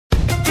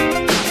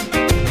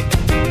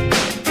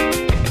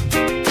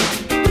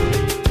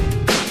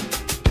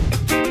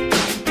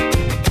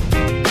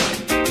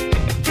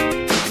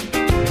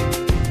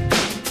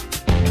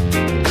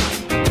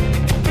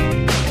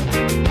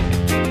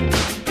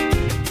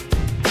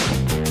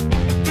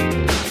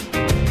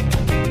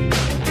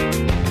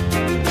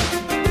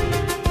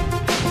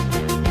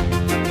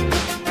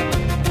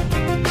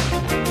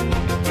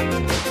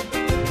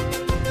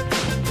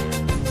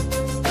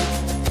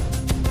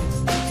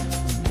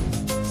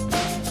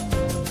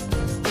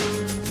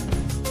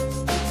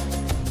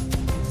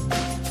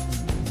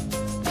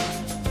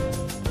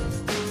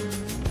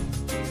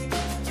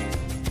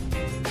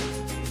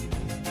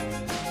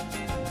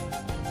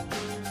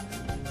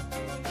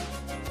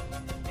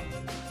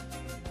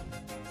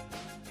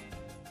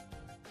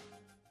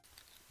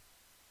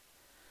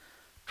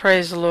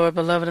Praise the Lord,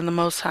 beloved in the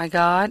Most High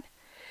God,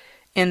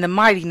 in the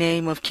mighty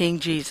name of King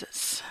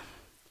Jesus.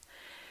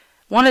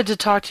 Wanted to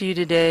talk to you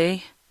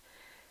today.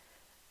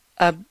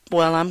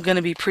 Well, I'm going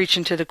to be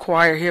preaching to the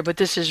choir here, but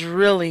this is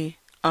really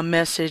a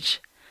message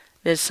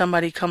that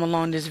somebody come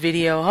along this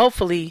video.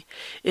 Hopefully,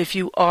 if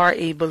you are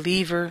a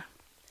believer,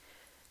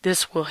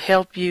 this will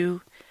help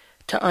you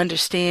to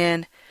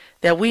understand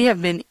that we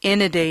have been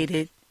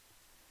inundated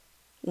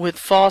with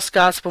false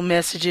gospel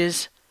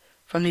messages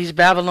from these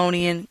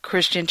Babylonian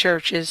Christian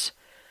churches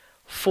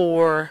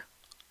for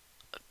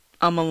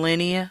a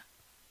millennia,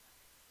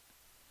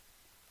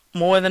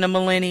 more than a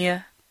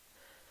millennia.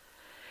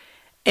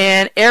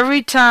 And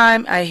every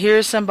time I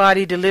hear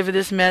somebody deliver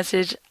this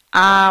message,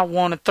 I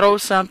want to throw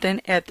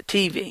something at the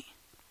TV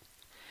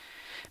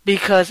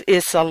because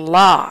it's a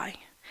lie.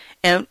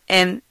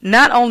 And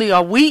not only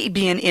are we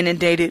being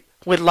inundated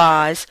with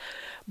lies,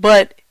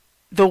 but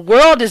the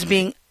world is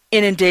being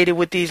inundated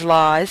with these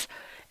lies,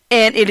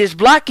 and it is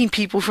blocking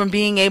people from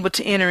being able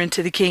to enter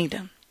into the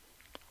kingdom.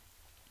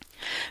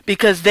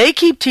 Because they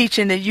keep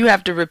teaching that you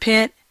have to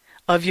repent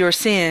of your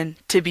sin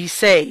to be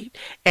saved,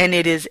 and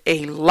it is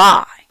a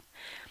lie.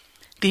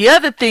 The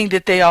other thing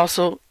that they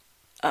also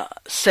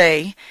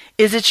say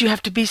is that you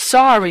have to be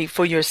sorry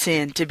for your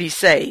sin to be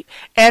saved,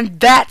 and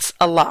that's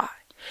a lie.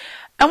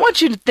 I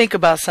want you to think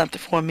about something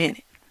for a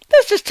minute.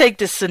 Let's just take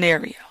this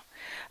scenario.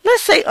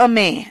 Let's say a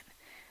man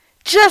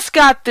just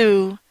got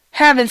through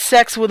having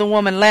sex with a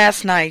woman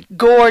last night,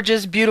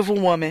 gorgeous, beautiful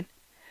woman,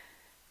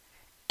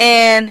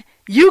 and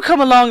you come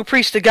along and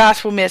preach the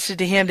gospel message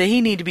to him that he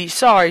need to be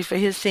sorry for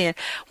his sin.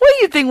 What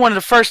do you think one of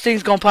the first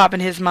things going to pop in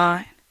his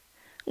mind?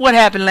 What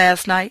happened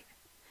last night?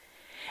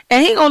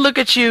 And he going to look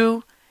at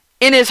you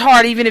in his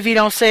heart, even if he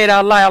don't say it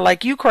out loud,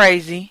 like, you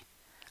crazy.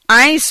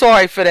 I ain't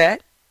sorry for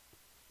that.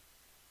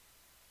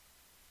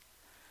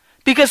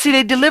 Because, see,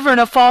 they delivering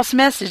a false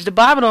message. The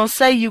Bible don't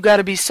say you got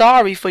to be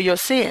sorry for your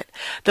sin.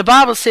 The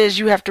Bible says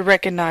you have to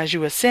recognize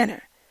you a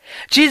sinner.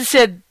 Jesus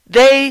said,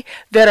 they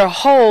that are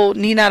whole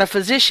need not a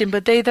physician,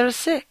 but they that are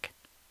sick.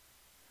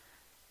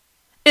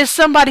 It's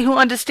somebody who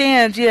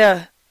understands,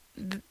 yeah,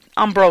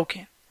 I'm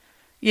broken.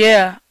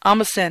 Yeah, I'm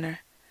a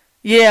sinner.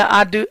 Yeah,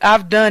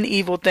 I've done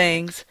evil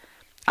things.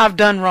 I've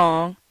done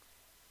wrong.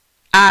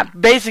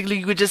 Basically,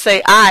 you could just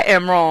say, I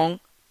am wrong.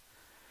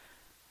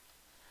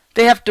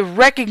 They have to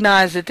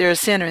recognize that they're a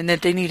sinner and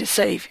that they need a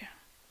Savior.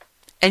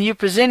 And you're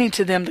presenting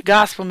to them the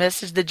gospel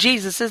message that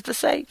Jesus is the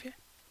Savior.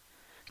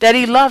 That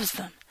He loves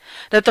them.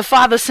 That the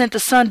Father sent the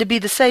Son to be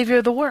the Savior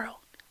of the world.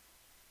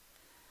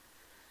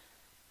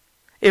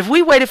 If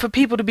we waited for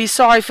people to be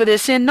sorry for their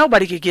sin,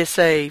 nobody could get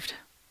saved.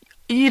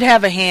 You'd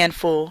have a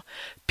handful.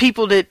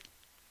 People that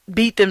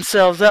beat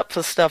themselves up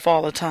for stuff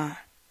all the time.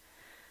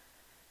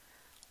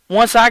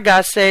 Once I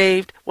got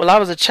saved, well, I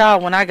was a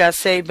child when I got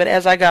saved, but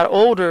as I got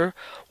older,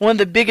 one of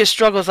the biggest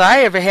struggles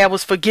I ever had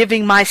was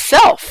forgiving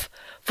myself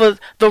for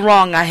the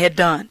wrong I had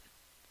done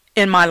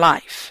in my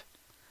life.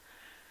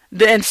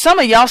 And some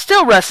of y'all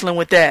still wrestling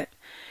with that.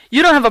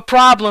 You don't have a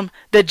problem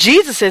that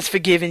Jesus has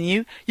forgiven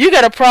you. You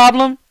got a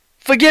problem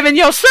forgiving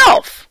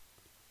yourself.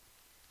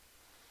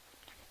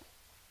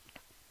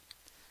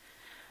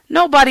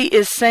 Nobody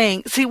is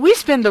saying, see, we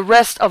spend the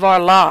rest of our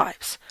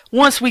lives,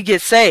 once we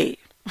get saved,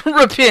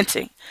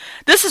 repenting.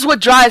 This is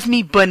what drives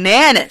me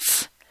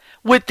bananas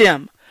with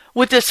them,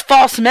 with this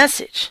false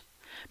message.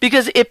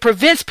 Because it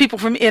prevents people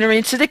from entering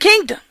into the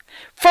kingdom,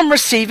 from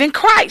receiving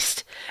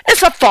Christ.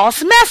 It's a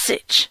false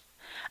message.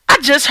 I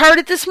just heard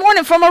it this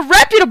morning from a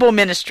reputable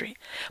ministry.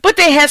 But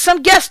they had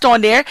some guest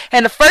on there,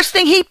 and the first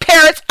thing he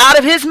parrots out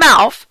of his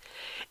mouth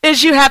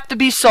is you have to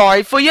be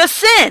sorry for your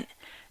sin.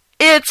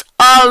 It's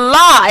a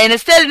lie. And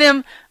instead of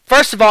them,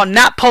 first of all,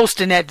 not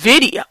posting that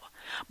video,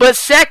 but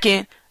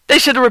second, they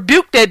should have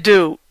rebuked that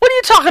dude. What are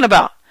you talking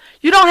about?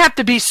 You don't have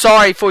to be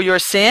sorry for your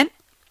sin.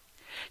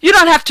 You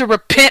don't have to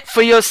repent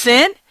for your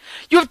sin.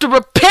 You have to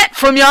repent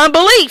from your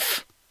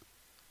unbelief.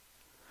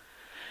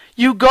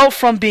 You go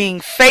from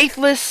being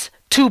faithless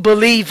to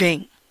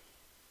believing.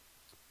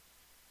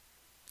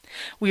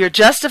 We are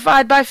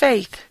justified by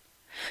faith.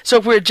 So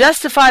if we're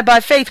justified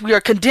by faith, we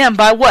are condemned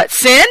by what?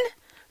 Sin?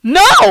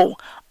 No!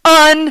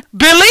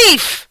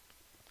 Unbelief.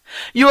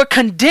 You are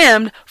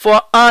condemned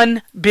for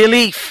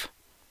unbelief.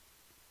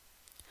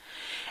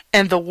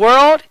 And the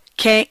world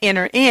can't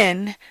enter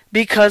in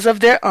because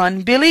of their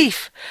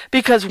unbelief.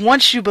 Because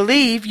once you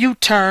believe, you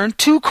turn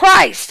to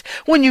Christ.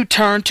 When you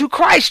turn to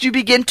Christ, you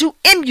begin to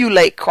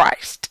emulate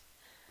Christ.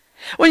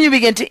 When you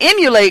begin to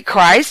emulate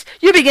Christ,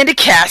 you begin to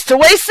cast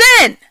away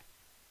sin.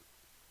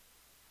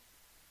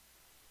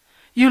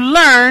 You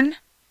learn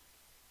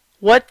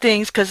what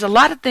things, because a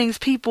lot of things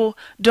people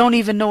don't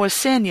even know is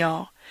sin,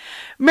 y'all.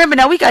 Remember,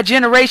 now we got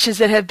generations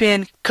that have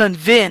been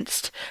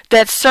convinced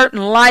that certain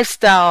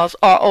lifestyles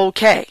are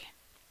okay.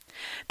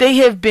 They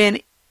have been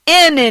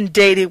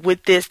inundated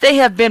with this. They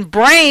have been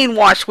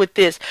brainwashed with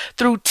this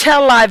through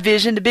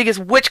television, the biggest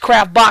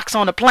witchcraft box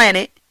on the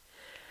planet,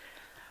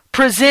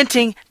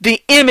 presenting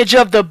the image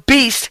of the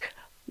beast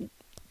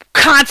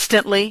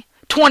constantly,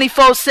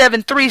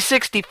 24/7,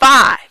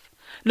 365.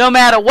 no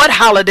matter what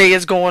holiday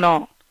is going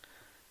on.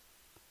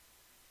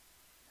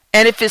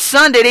 And if it's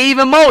Sunday, they're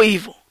even more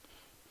evil.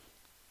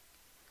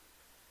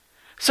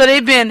 So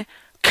they've been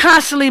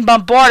constantly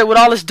bombarded with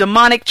all this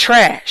demonic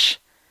trash.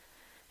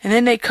 And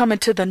then they come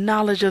into the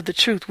knowledge of the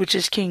truth, which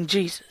is King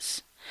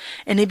Jesus.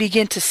 And they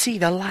begin to see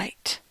the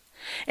light.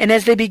 And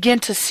as they begin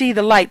to see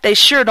the light, they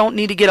sure don't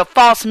need to get a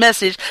false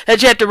message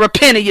that you have to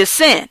repent of your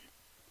sin.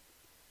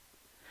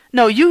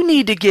 No, you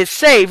need to get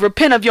saved.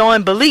 Repent of your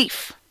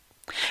unbelief.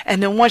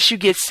 And then once you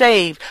get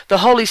saved, the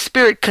Holy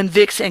Spirit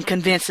convicts and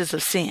convinces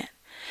of sin.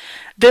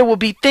 There will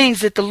be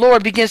things that the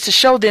Lord begins to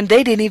show them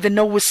they didn't even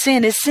know was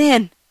sin is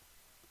sin.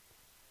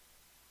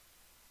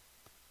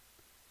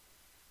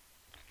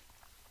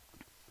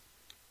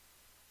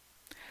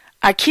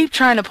 I keep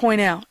trying to point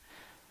out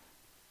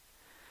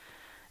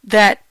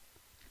that,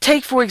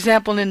 take for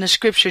example in the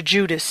scripture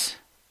Judas,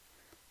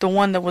 the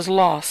one that was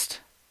lost,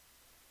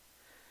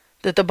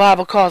 that the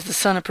Bible calls the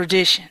son of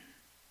perdition.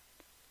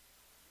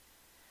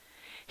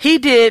 He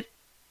did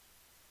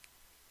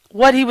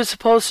what he was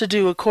supposed to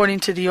do according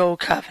to the old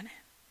covenant.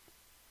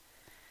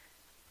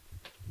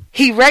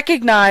 He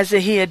recognized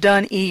that he had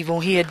done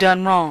evil, he had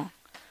done wrong.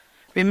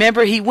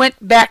 Remember, he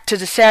went back to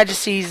the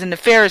Sadducees and the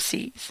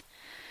Pharisees.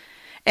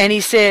 And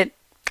he said,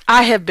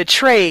 I have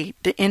betrayed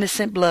the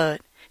innocent blood.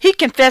 He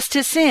confessed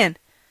his sin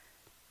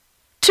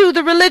to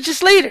the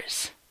religious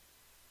leaders.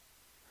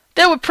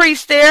 There were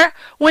priests there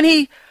when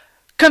he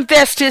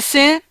confessed his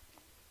sin.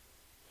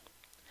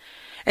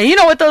 And you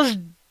know what those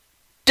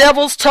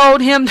devils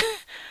told him?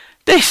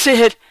 They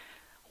said,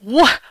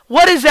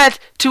 what is that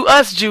to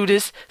us,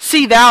 Judas?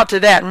 See thou to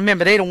that.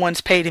 Remember, they the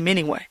ones paid him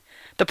anyway.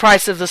 The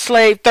price of the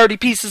slave, 30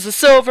 pieces of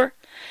silver.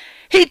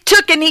 He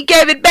took and he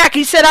gave it back.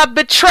 He said, I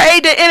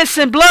betrayed the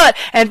innocent blood.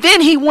 And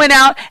then he went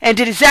out and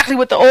did exactly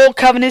what the old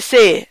covenant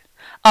said.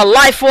 A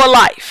life for a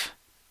life.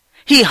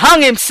 He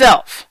hung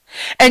himself.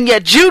 And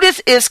yet Judas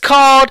is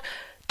called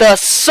the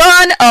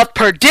son of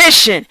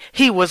perdition.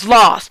 He was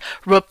lost,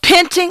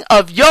 repenting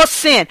of your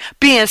sin,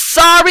 being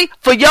sorry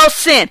for your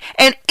sin,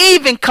 and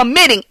even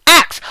committing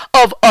acts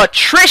of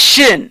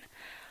attrition.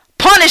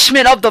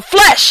 Punishment of the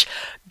flesh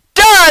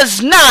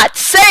does not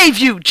save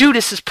you.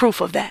 Judas is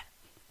proof of that.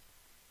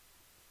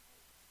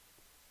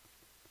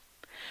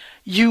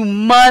 You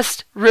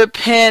must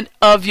repent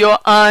of your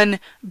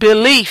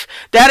unbelief.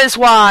 That is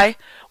why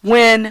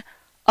when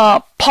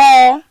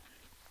Paul,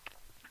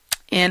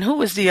 and who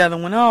was the other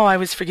one? Oh, I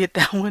always forget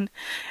that one.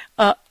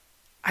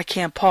 I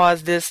can't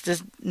pause this.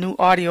 This new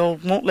audio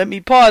won't let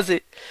me pause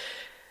it.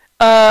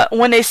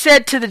 When they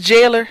said to the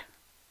jailer,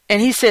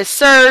 and he said,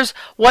 Sirs,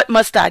 what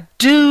must I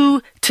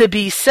do to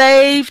be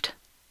saved?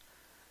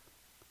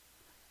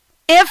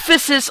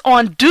 Emphasis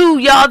on do,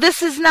 y'all.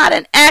 This is not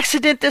an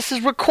accident. This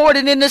is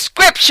recorded in the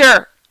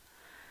scripture.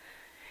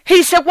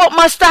 He said, what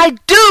must I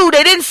do?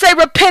 They didn't say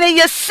repent of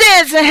your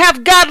sins and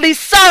have godly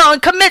sorrow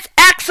and commit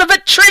acts of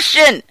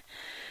attrition.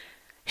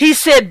 He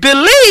said,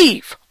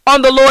 believe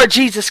on the Lord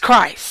Jesus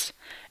Christ,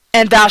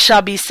 and thou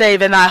shalt be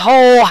saved in thy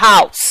whole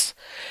house.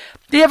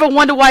 Do you ever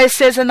wonder why it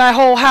says in thy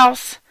whole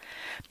house?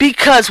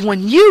 Because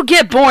when you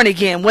get born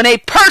again, when a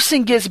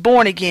person gets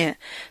born again,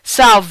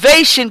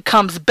 salvation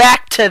comes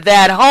back to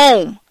that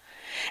home.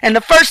 And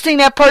the first thing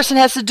that person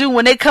has to do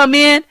when they come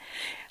in,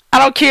 I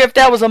don't care if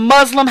that was a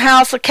Muslim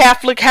house, a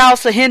Catholic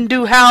house, a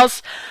Hindu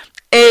house,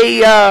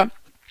 a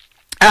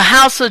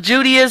house of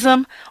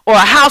Judaism, or a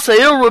house of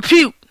ill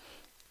repute.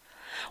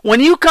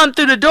 When you come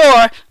through the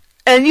door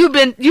and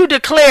you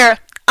declare,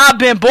 I've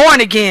been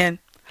born again.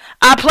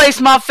 I place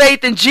my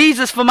faith in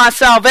Jesus for my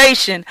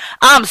salvation.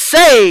 I'm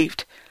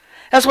saved.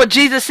 That's what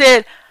Jesus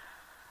said.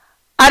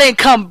 I didn't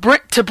come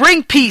to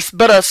bring peace,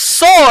 but a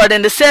sword,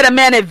 and to set a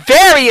man at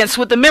variance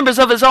with the members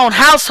of his own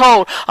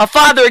household, a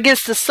father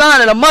against the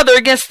son and a mother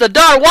against the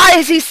daughter. Why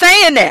is he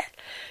saying that?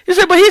 You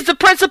say, but he's the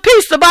Prince of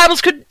Peace. The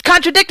Bible's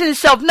contradicting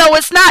itself. No,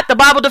 it's not. The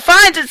Bible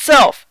defines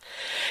itself.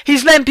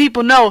 He's letting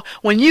people know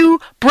when you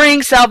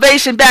bring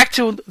salvation back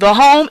to the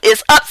home,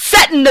 it's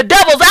upsetting the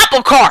devil's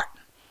apple cart.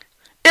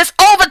 It's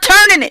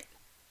overturning it.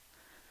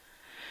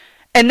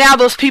 And now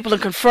those people are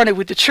confronted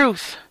with the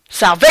truth.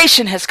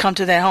 Salvation has come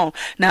to their home.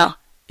 Now,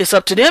 it's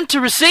up to them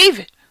to receive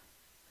it.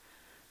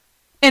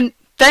 And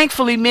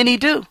thankfully, many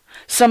do.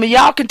 Some of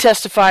y'all can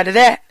testify to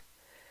that.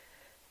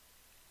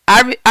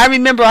 I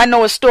remember, I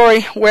know a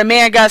story where a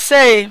man got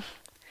saved,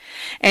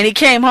 and he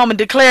came home and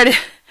declared it.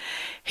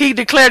 He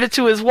declared it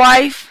to his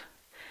wife,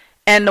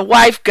 and the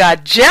wife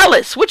got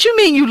jealous. What you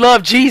mean you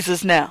love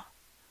Jesus now?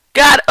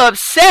 Got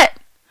upset,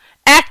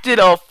 acted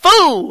a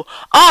fool.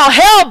 All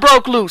hell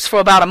broke loose for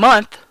about a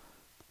month.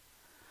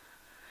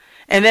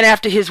 And then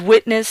after his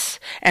witness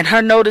and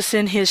her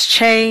noticing his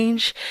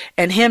change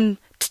and him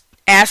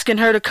asking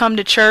her to come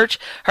to church,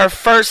 her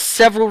first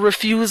several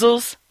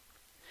refusals,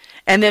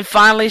 and then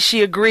finally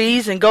she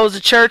agrees and goes to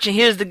church and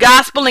hears the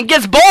gospel and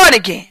gets born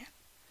again.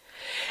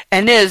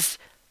 And there's,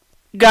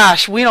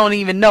 gosh, we don't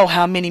even know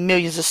how many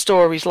millions of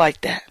stories like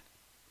that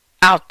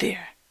out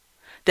there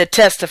that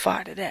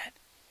testify to that.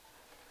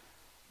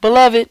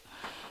 Beloved,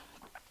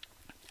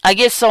 I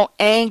get so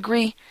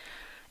angry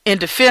in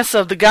defense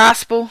of the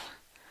gospel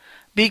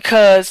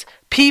because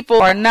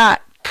people are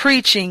not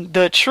preaching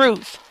the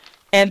truth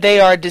and they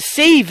are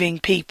deceiving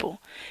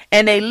people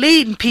and they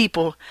leading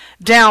people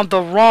down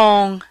the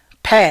wrong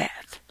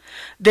path.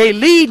 They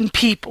leading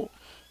people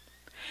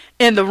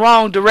in the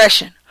wrong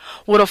direction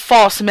with a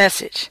false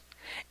message.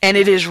 And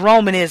it is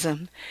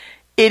Romanism.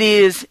 It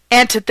is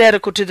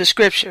antithetical to the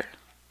scripture.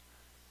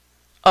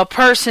 A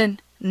person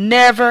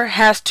never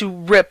has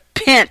to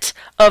repent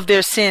of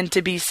their sin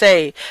to be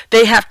saved.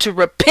 They have to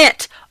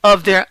repent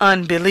of their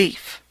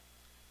unbelief.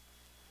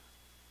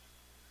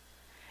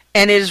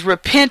 And it is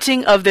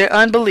repenting of their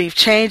unbelief,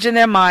 changing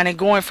their mind and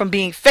going from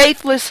being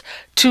faithless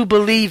to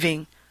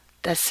believing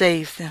that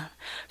saves them.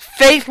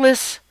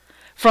 Faithless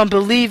from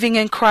believing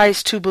in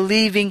Christ to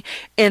believing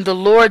in the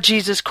Lord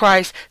Jesus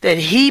Christ, that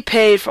He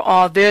paid for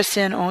all their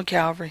sin on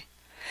Calvary.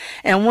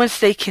 And once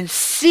they can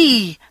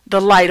see the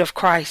light of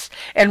Christ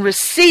and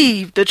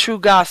receive the true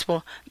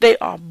gospel, they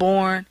are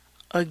born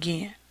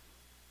again.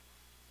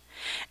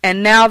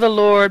 And now the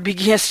Lord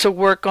begins to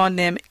work on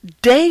them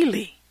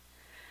daily,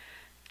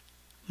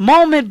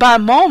 moment by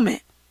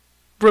moment,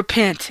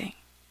 repenting,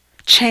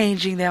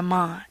 changing their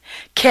mind,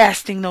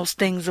 casting those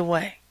things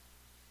away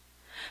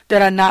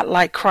that are not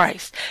like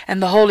Christ.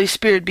 And the Holy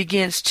Spirit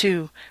begins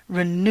to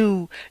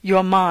renew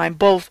your mind,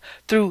 both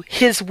through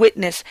His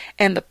witness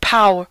and the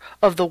power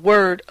of the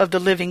word of the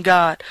living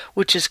God,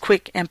 which is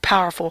quick and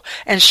powerful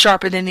and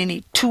sharper than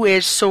any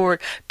two-edged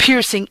sword,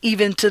 piercing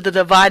even to the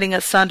dividing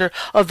asunder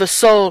of the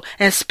soul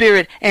and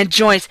spirit and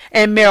joints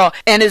and marrow,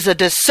 and is a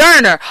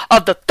discerner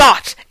of the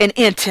thoughts and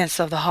intents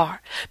of the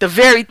heart. The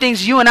very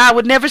things you and I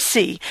would never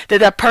see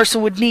that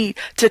person would need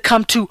to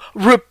come to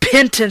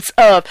repentance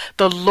of,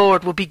 the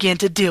Lord will begin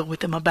to deal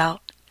with them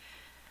about.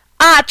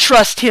 I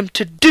trust Him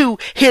to do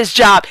His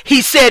job.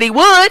 He said He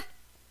would,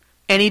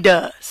 and He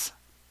does.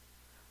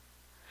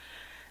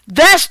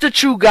 That's the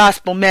true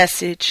gospel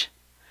message.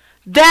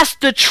 That's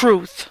the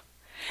truth.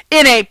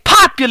 It ain't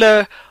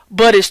popular,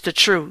 but it's the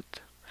truth.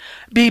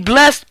 Be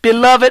blessed,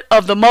 beloved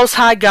of the Most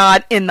High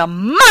God, in the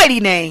mighty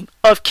name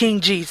of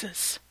King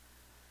Jesus.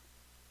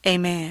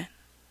 Amen.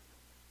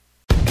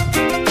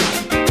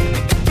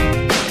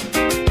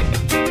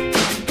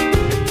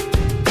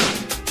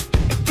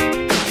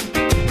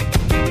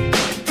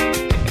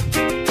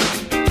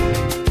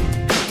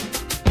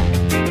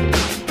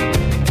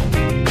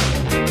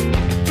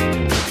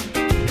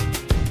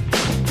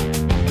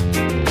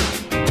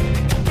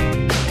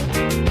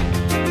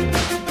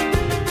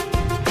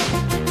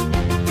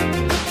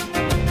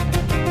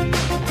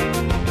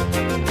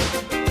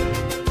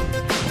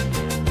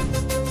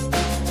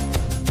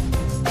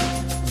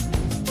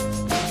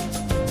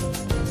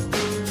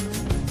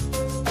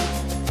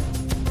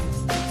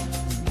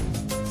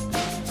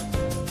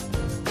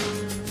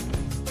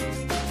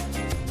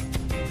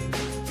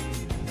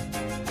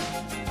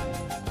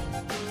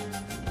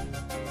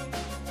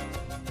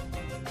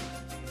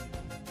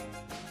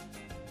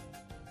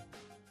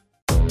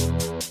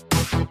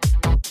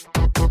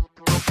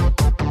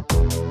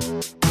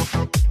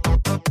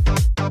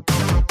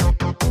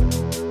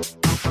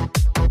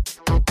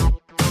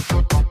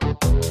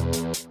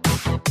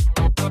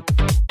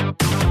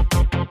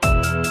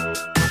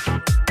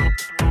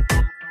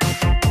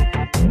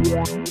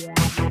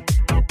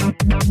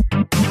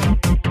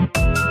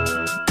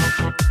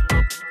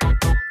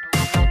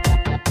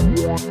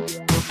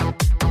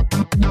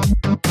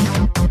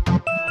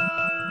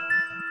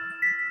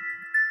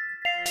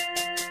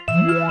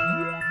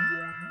 Yeah.